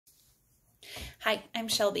Hi, I'm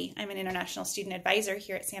Shelby. I'm an International Student Advisor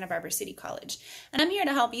here at Santa Barbara City College, and I'm here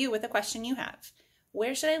to help you with a question you have.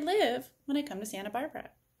 Where should I live when I come to Santa Barbara?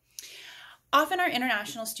 Often our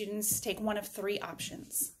international students take one of three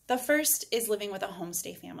options. The first is living with a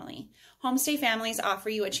homestay family. Homestay families offer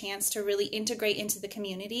you a chance to really integrate into the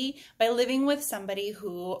community by living with somebody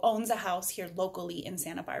who owns a house here locally in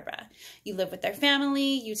Santa Barbara. You live with their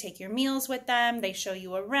family, you take your meals with them, they show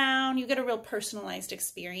you around, you get a real personalized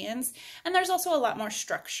experience, and there's also a lot more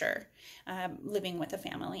structure living with a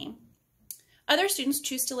family. Other students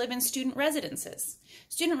choose to live in student residences.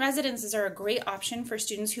 Student residences are a great option for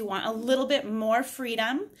students who want a little bit more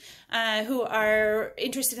freedom, who are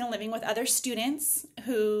interested in living with other students,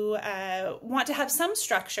 who want to have some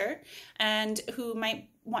structure, and who might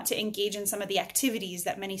want to engage in some of the activities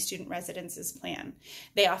that many student residences plan.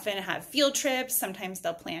 They often have field trips, sometimes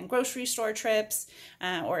they'll plan grocery store trips,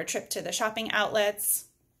 or a trip to the shopping outlets,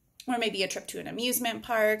 or maybe a trip to an amusement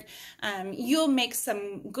park. You'll make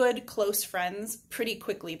some good, close friends pretty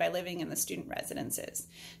quickly by living in the student residences.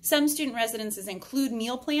 Some student residences include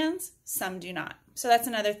meal plans, some do not. So that's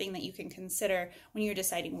another thing that you can consider when you're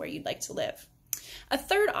deciding where you'd like to live. A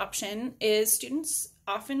third option is students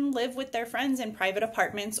often live with their friends in private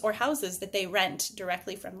apartments or houses that they rent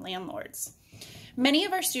directly from landlords. Many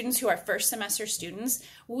of our students who are first semester students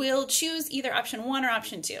will choose either option 1 or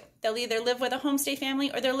option 2. They'll either live with a homestay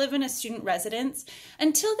family or they'll live in a student residence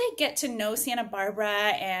until they get to know Santa Barbara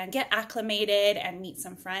and get acclimated and meet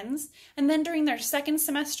some friends. And then during their second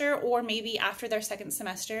semester, or maybe after their second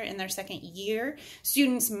semester in their second year,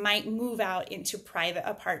 students might move out into private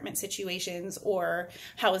apartment situations or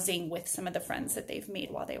housing with some of the friends that they've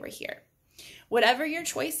made while they were here. Whatever your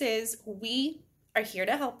choice is, we are here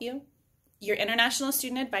to help you. Your International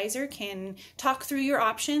Student Advisor can talk through your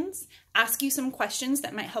options, ask you some questions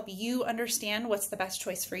that might help you understand what's the best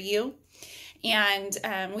choice for you. And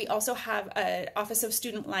we also have an Office of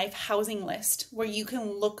Student Life housing list where you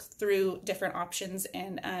can look through different options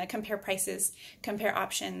and compare prices, compare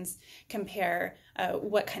options, compare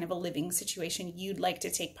what kind of a living situation you'd like to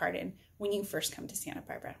take part in when you first come to Santa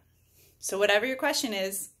Barbara. So whatever your question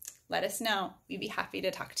is, let us know. We'd be happy to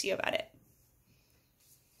talk to you about it.